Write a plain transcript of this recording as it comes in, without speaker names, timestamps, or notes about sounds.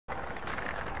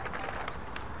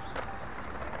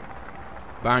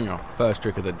Banger. First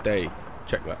trick of the day.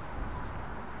 Check that.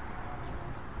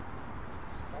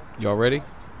 Y'all ready?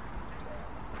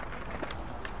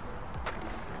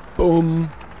 Boom.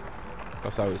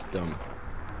 That's how it's done.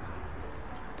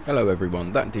 Hello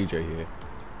everyone, that DJ here.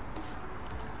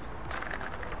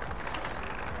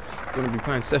 Gonna be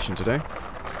playing Session today.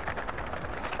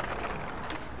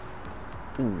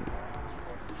 Ooh.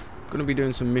 Gonna be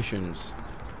doing some missions.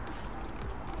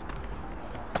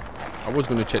 I was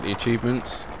gonna check the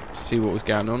achievements, see what was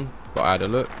going on, but I had a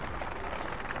look.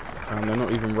 And they're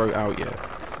not even wrote out yet.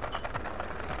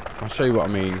 I'll show you what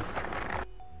I mean.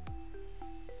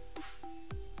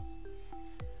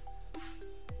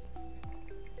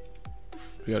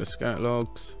 We got the scout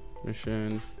logs,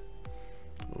 mission.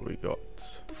 What we got?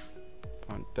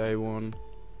 On day one.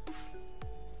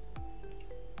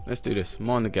 Let's do this.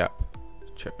 Mind the gap.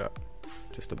 Check that.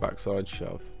 Just a backside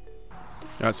shove.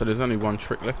 Alright, so there's only one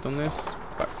trick left on this.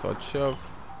 Backside shove.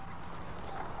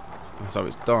 So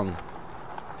it's done.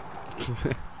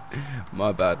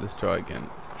 My bad. Let's try again.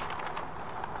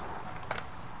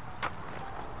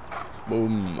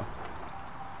 Boom.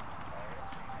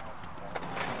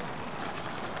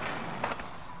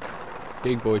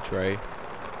 Big boy tray.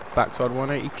 Backside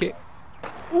 180 kick.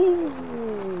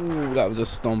 Ooh, that was a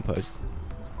stomper.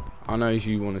 I know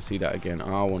you want to see that again.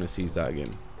 I want to see that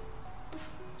again.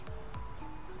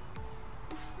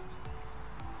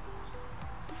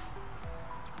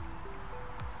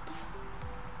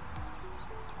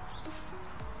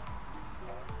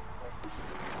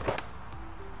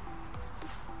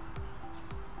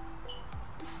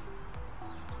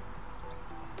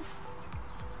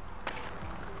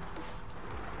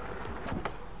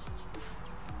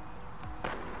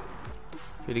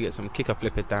 Here to get some kicker,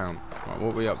 flip it down. Right,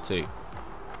 what are we up to?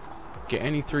 Get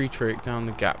any 3 trick down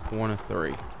the gap, 1 of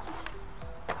 3.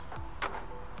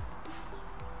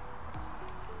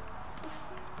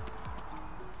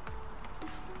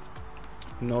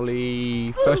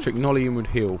 Nollie. First trick, nollie inward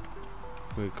heel.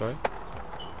 Here we go.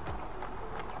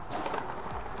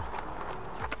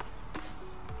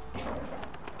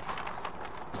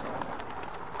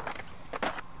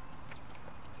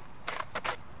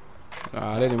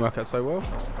 That didn't work out so well.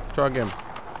 Let's try again.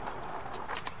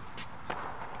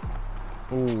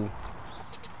 Ooh.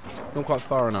 Not quite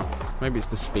far enough. Maybe it's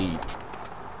the speed.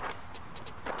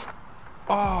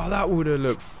 Oh, that would have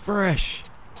looked fresh.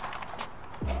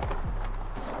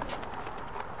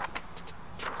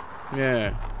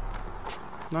 Yeah.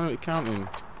 No, it's counting.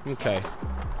 Okay.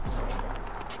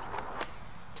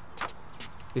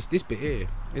 It's this bit here.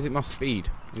 Is it my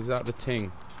speed? Is that the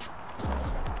ting?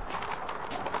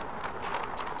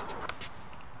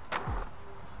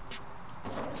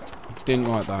 Didn't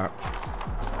like that.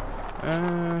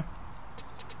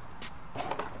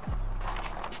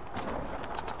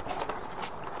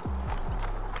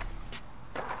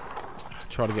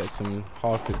 Try to get some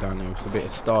hard flip down there with a bit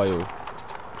of style.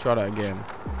 Try that again.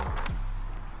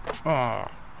 Oh,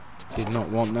 did not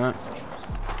want that.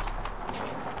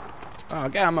 Oh,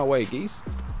 get out of my way, geese.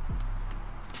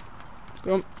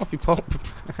 Go on, off you pop.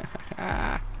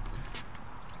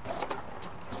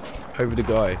 Over the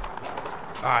guy.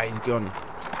 Ah, he's gone.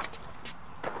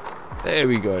 There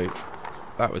we go.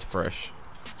 That was fresh.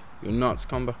 You're nuts.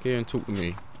 Come back here and talk to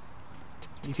me.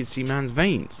 You can see man's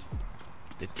veins.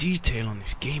 The detail on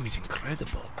this game is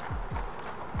incredible.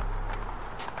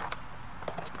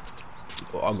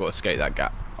 Oh, I've got to escape that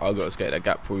gap. I've got to escape that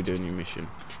gap before we do a new mission.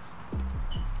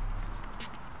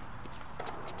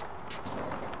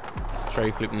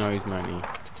 Tray flip nose manny.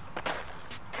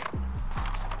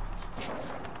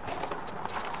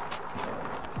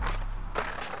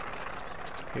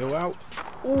 Go out.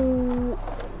 Ooh.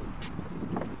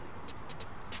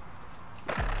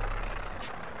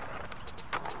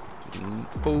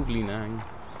 Bovely nang.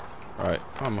 Right.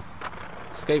 Oh, my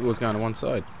skateboard's going to one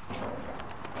side.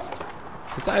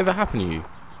 Does that ever happen to you?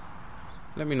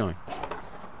 Let me know.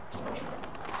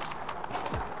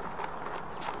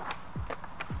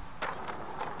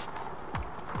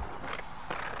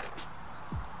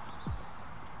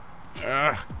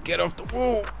 Get off the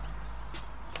wall.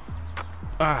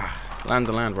 Land's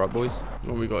a land, right, boys?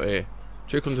 What we got here?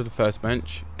 Trick onto the first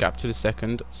bench, gap to the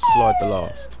second, slide the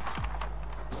last.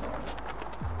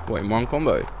 What, in one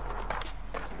combo?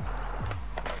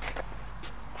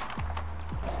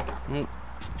 Oh,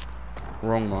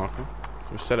 wrong marker. So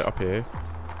we'll set it up here.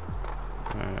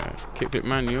 Kick flip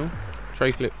manual,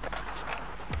 tray flip.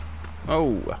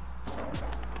 Oh!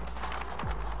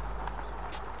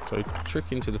 So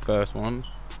trick into the first one,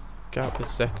 gap the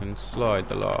second, slide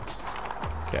the last.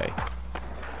 Okay.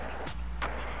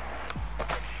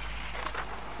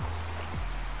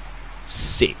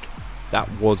 sick. That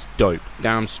was dope.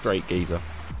 Damn straight, geezer.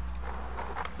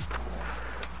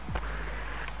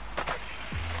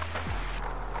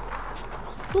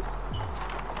 Whoop.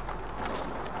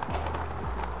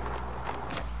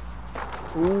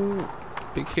 Ooh,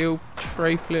 big hill,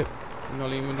 tray flip,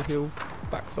 nollie with the hill,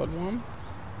 backside one.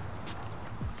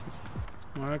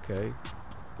 Okay.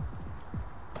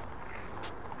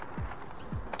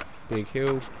 Big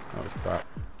hill, that was crap.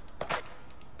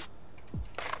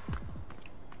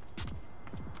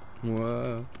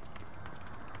 Whoa.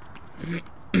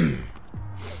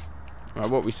 Right,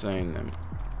 what are we saying then?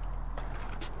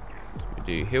 We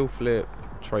do hill flip,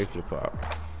 tray flip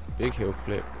up, big hill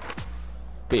flip,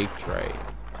 big tray.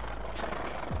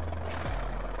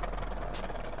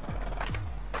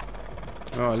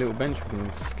 Oh, a little bench we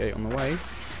can skate on the way.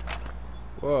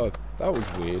 Whoa, that was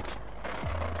weird.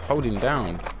 It's holding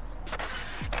down.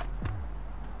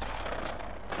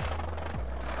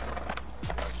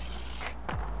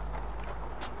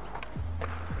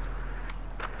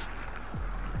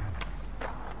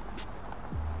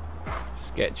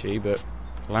 Sketchy, but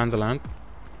land's a land.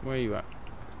 Where are you at?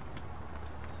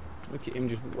 Look at him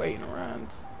just waiting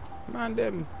around. Man,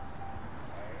 them.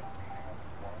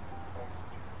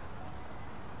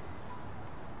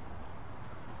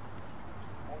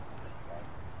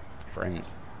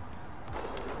 Friends.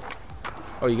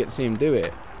 Oh, you get to see him do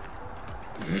it.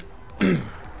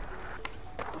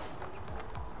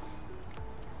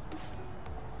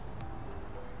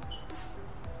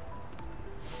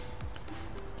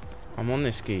 I'm on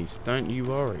this, geese. Don't you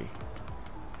worry.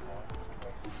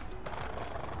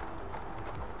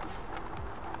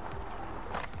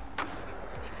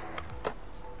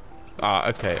 Ah,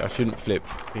 okay. I shouldn't flip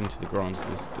into the grind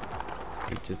because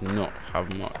it does not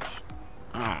have much.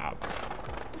 Ah.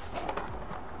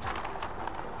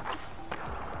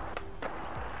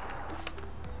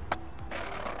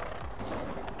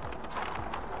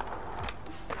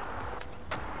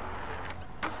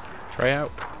 Tray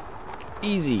out.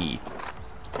 Easy.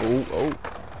 Oh, oh.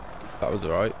 That was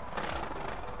alright.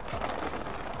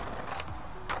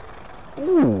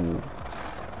 Ooh.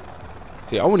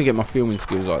 See, I want to get my filming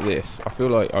skills like this. I feel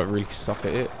like I really suck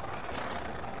at it.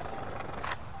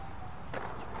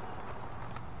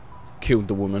 Killed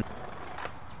the woman.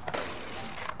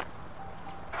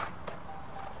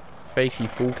 Fakey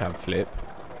full cab flip.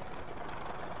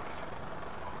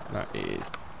 That is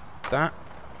that.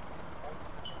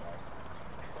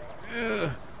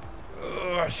 Ugh.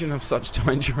 Ugh, I shouldn't have such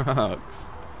giant trucks.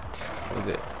 What was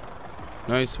it?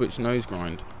 Nose switch, nose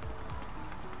grind.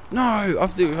 No, I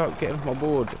have to do it without getting off my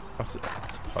board. I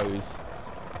suppose.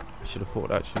 I should have thought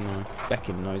that, shouldn't I?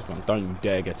 Beckham nose grind. Don't you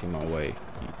dare get in my way,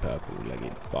 you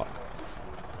purple-legged fuck.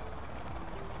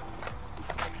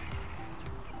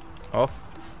 Off.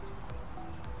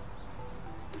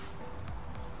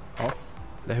 Off.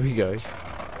 There we go.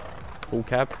 Full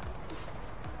cab.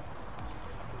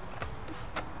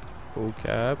 Full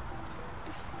cab.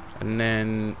 And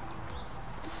then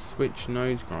switch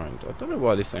nose grind. I don't know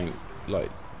why this ain't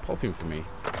like popping for me.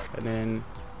 And then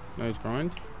nose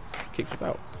grind. Kicks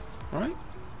about. Right?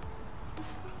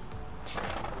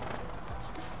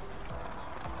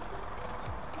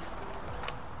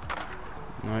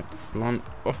 Right, blunt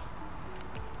off.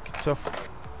 Get off.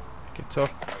 Get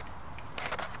off.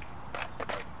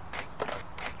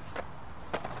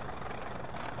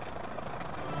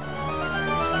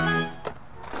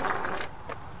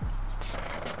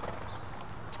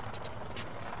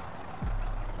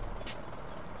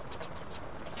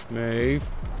 Move.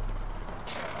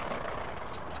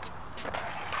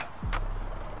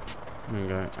 There we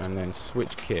go. And then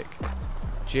switch kick.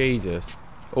 Jesus.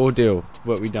 Ordeal.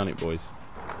 But we done it, boys.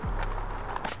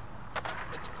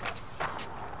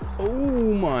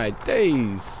 Oh my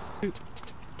days.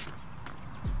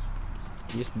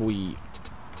 Yes, boy.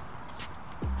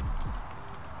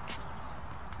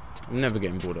 I'm never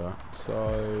getting bored of that.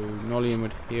 So, nollie in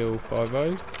would heal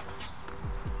 5-0.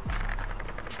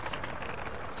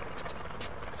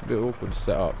 It's a bit awkward to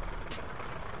set up.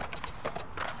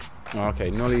 Oh, okay,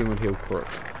 nollie in would heal crook.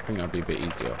 I think that'd be a bit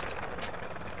easier.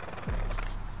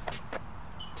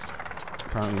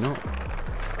 Apparently not.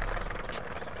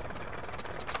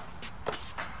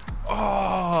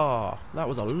 Oh, that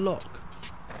was a lock.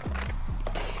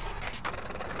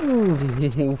 Ooh,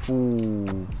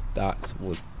 that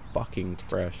was fucking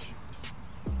fresh.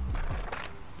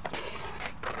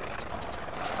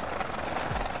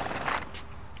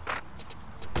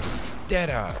 Dead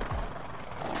out.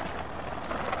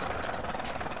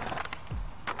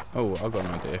 Oh, I've got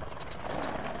an idea.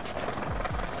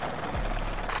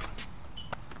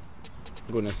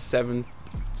 I'm going to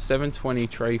 720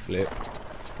 tray flip,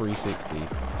 360.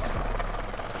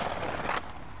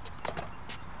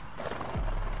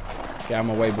 Get out of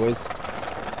my way, boys.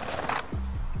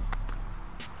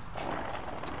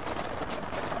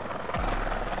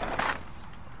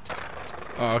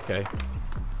 Oh, okay.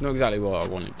 Not exactly what I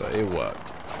wanted, but it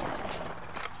worked.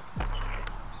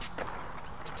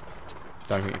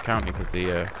 Don't think it counted because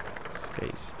the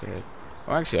skate stairs.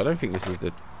 Oh, actually, I don't think this is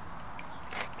the...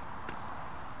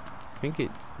 I think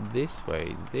it's this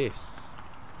way. This.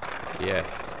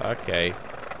 Yes. Okay.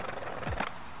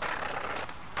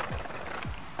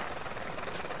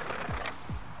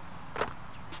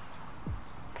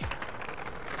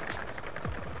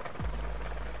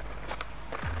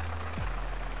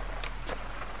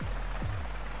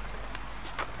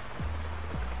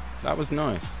 That was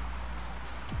nice.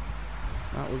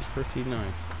 That was pretty nice.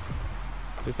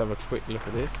 Just have a quick look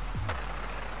at this.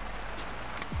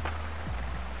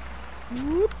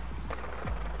 Whoop.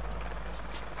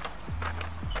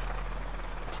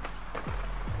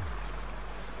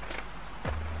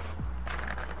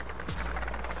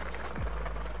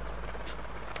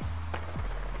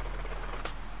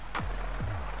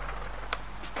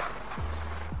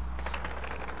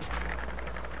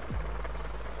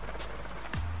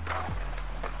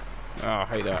 Oh, I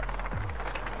hate that.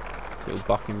 This little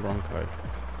bucking Bronco.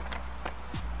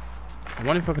 I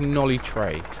wonder if I can nollie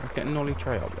tray. I'll get a nollie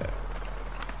tray up there.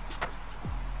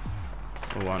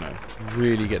 Oh, I know.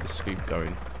 Really get the scoop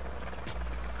going.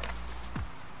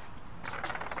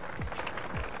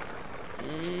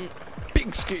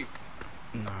 Big scoop!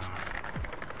 No.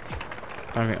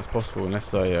 I don't think that's possible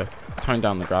unless I tone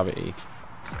down the gravity.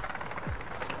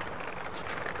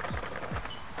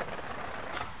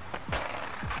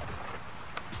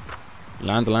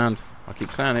 Land to land. I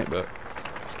keep saying it, but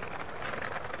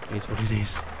it is what it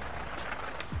is.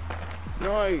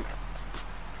 No!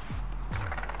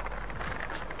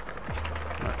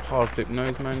 Right, hard flip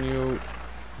nose manual.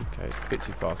 Okay, a bit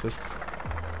too fast. Just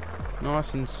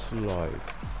nice and slow.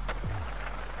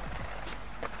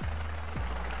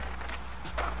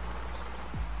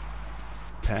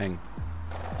 Pang.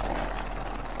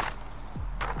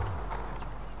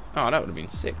 Oh, that would have been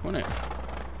sick, wouldn't it?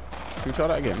 Should we try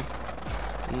that again?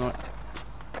 No.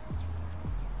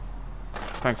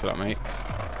 Thanks for that, mate.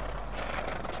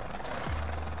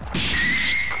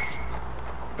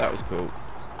 That was cool.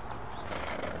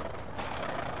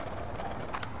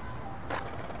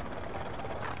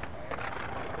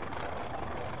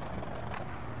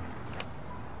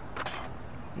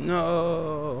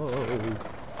 No.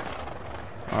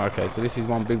 Okay, so this is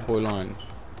one big boy line.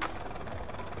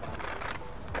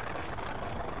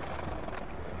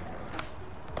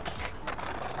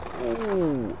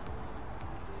 Ooh.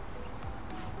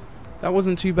 That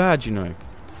wasn't too bad, you know.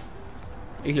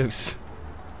 He looks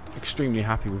extremely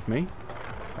happy with me.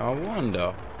 I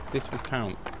wonder if this will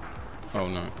count. Oh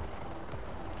no.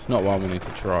 It's not what I wanted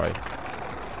to try.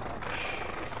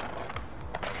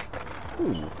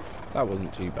 Ooh, that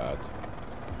wasn't too bad.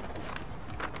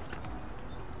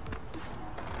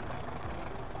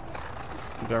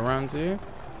 Go around here.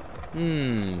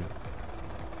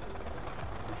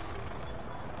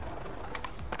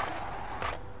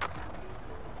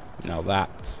 Now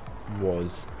that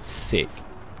was sick.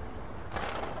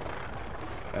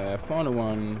 Final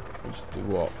one. We'll just do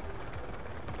what?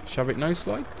 Shove it no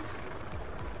slide?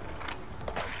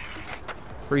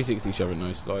 360 shove it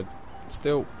no slide.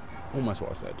 Still almost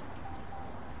what I said.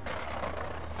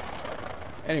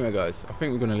 Anyway guys, I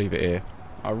think we're going to leave it here.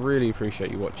 I really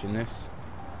appreciate you watching this.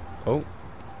 Oh.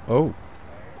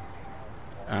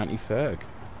 Anti-Ferg.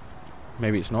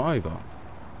 Maybe it's not over.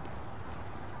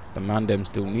 The Mandem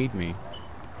still need me.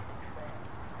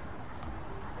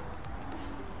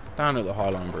 Down at the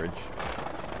Highline Bridge.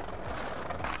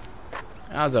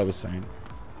 As I was saying,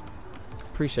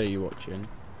 appreciate you watching.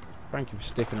 Thank you for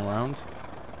sticking around.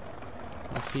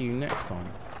 I'll see you next time.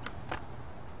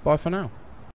 Bye for now.